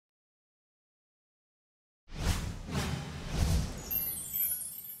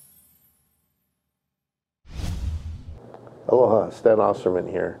Aloha, Stan Osserman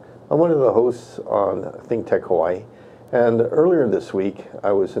here. I'm one of the hosts on ThinkTech Hawaii, and earlier this week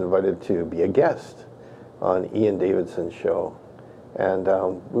I was invited to be a guest on Ian Davidson's show, and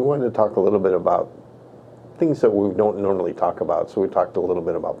we wanted to talk a little bit about things that we don't normally talk about. So we talked a little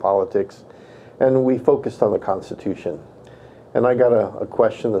bit about politics, and we focused on the Constitution. And I got a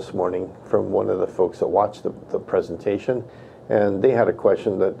question this morning from one of the folks that watched the presentation, and they had a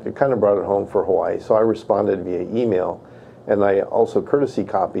question that it kind of brought it home for Hawaii. So I responded via email, and I also courtesy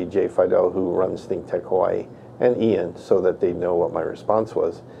copied Jay Fidel, who runs ThinkTech Hawaii, and Ian, so that they know what my response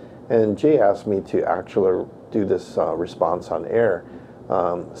was. And Jay asked me to actually do this response on air.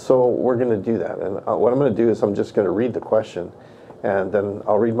 So we're going to do that. And what I'm going to do is I'm just going to read the question, and then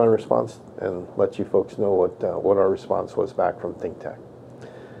I'll read my response and let you folks know what our response was back from ThinkTech.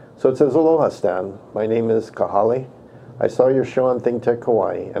 So it says, "Aloha, Stan. My name is Kahale. I saw your show on ThinkTech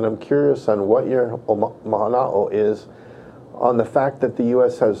Hawaii, and I'm curious on what your mahana'o is on the fact that the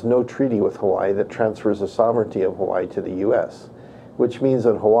U.S. has no treaty with Hawaii that transfers the sovereignty of Hawaii to the U.S., which means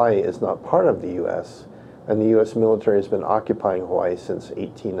that Hawaii is not part of the U.S., and the U.S. military has been occupying Hawaii since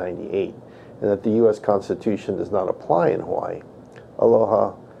 1898, and that the U.S. Constitution does not apply in Hawaii.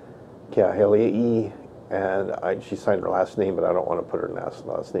 Aloha, Keahelei," and she signed her last name, but I don't want to put her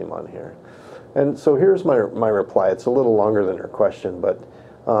last name on here. And so here's my reply. It's a little longer than her question, but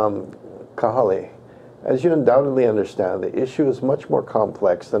Kahale, as you undoubtedly understand, the issue is much more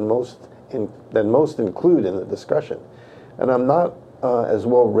complex than most include in the discussion. And I'm not as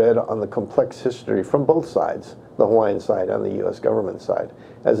well read on the complex history from both sides, the Hawaiian side and the U.S. government side,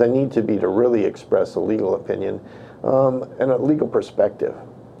 as I need to be to really express a legal opinion and a legal perspective.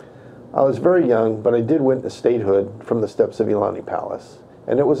 I was very young, but I did witness statehood from the steps of Iolani Palace.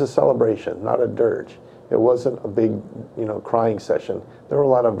 And it was a celebration, not a dirge. It wasn't a big, crying session. There were a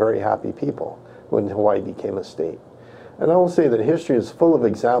lot of very happy people when Hawaii became a state. And I will say that history is full of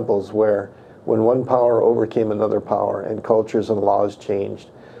examples where when one power overcame another power and cultures and laws changed,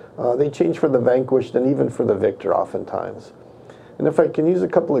 they changed for the vanquished and even for the victor oftentimes. And if I can use a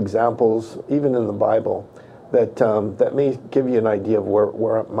couple examples, even in the Bible, that may give you an idea of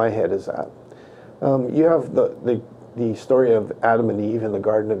where my head is at. You have the story of Adam and Eve in the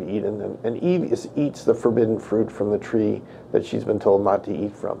Garden of Eden, and Eve eats the forbidden fruit from the tree that she's been told not to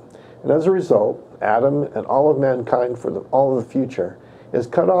eat from. And as a result, Adam and all of mankind for all of the future is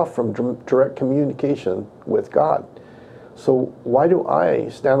cut off from direct communication with God. So why do I,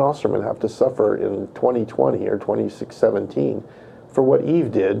 Stan Osserman, have to suffer in 2020 or 2017 for what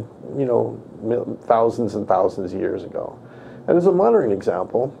Eve did, thousands and thousands of years ago? And as a modern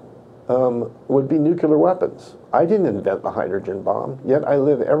example, would be nuclear weapons. I didn't invent the hydrogen bomb, yet I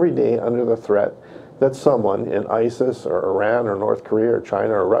live every day under the threat that someone in ISIS or Iran or North Korea or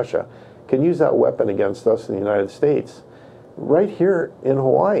China or Russia can use that weapon against us in the United States, right here in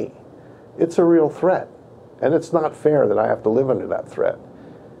Hawaii. It's a real threat, and it's not fair that I have to live under that threat,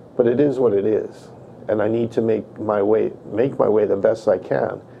 but it is what it is, and I need to make my way the best I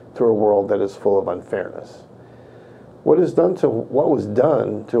can through a world that is full of unfairness. What was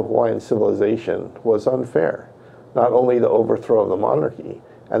done to Hawaiian civilization was unfair. Not only the overthrow of the monarchy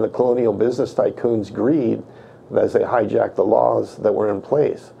and the colonial business tycoons' greed as they hijacked the laws that were in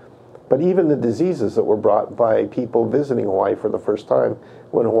place, but even the diseases that were brought by people visiting Hawaii for the first time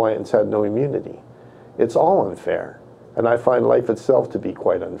when Hawaiians had no immunity. It's all unfair, and I find life itself to be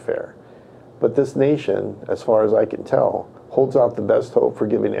quite unfair. But this nation, as far as I can tell, holds out the best hope for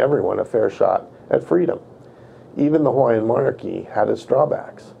giving everyone a fair shot at freedom. Even the Hawaiian monarchy had its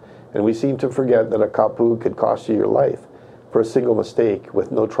drawbacks, and we seem to forget that a kapu could cost you your life for a single mistake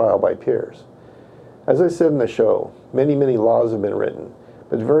with no trial by peers. As I said in the show, many, many laws have been written,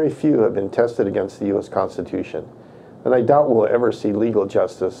 but very few have been tested against the U.S. Constitution, and I doubt we'll ever see legal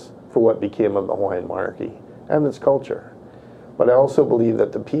justice for what became of the Hawaiian monarchy and its culture. But I also believe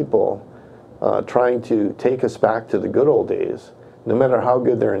that the people trying to take us back to the good old days, no matter how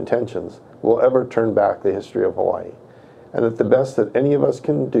good their intentions, will ever turn back the history of Hawaii. And that the best that any of us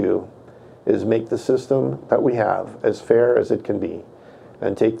can do is make the system that we have as fair as it can be,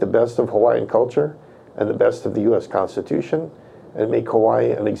 and take the best of Hawaiian culture and the best of the U.S. Constitution and make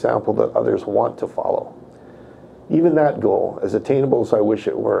Hawaii an example that others want to follow. Even that goal, as attainable as I wish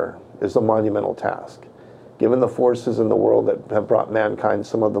it were, is a monumental task, given the forces in the world that have brought mankind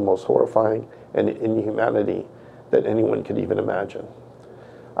some of the most horrifying and inhumanity that anyone could even imagine.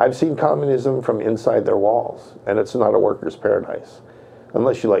 I've seen communism from inside their walls, and it's not a worker's paradise,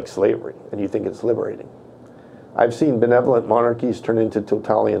 unless you like slavery and you think it's liberating. I've seen benevolent monarchies turn into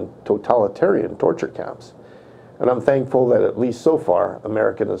totalitarian torture camps, and I'm thankful that at least so far,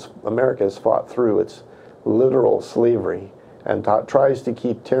 America has fought through its literal slavery and tries to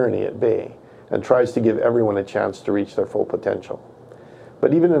keep tyranny at bay and tries to give everyone a chance to reach their full potential.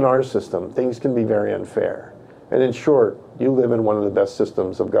 But even in our system, things can be very unfair. And in short, you live in one of the best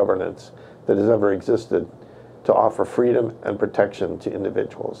systems of governance that has ever existed to offer freedom and protection to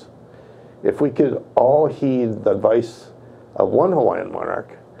individuals. If we could all heed the advice of one Hawaiian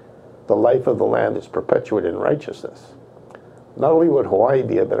monarch, the life of the land is perpetuated in righteousness. Not only would Hawaii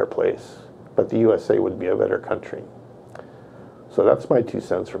be a better place, but the USA would be a better country. So that's my 2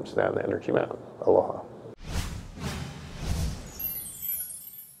 cents from Stan the Energy Man. Aloha.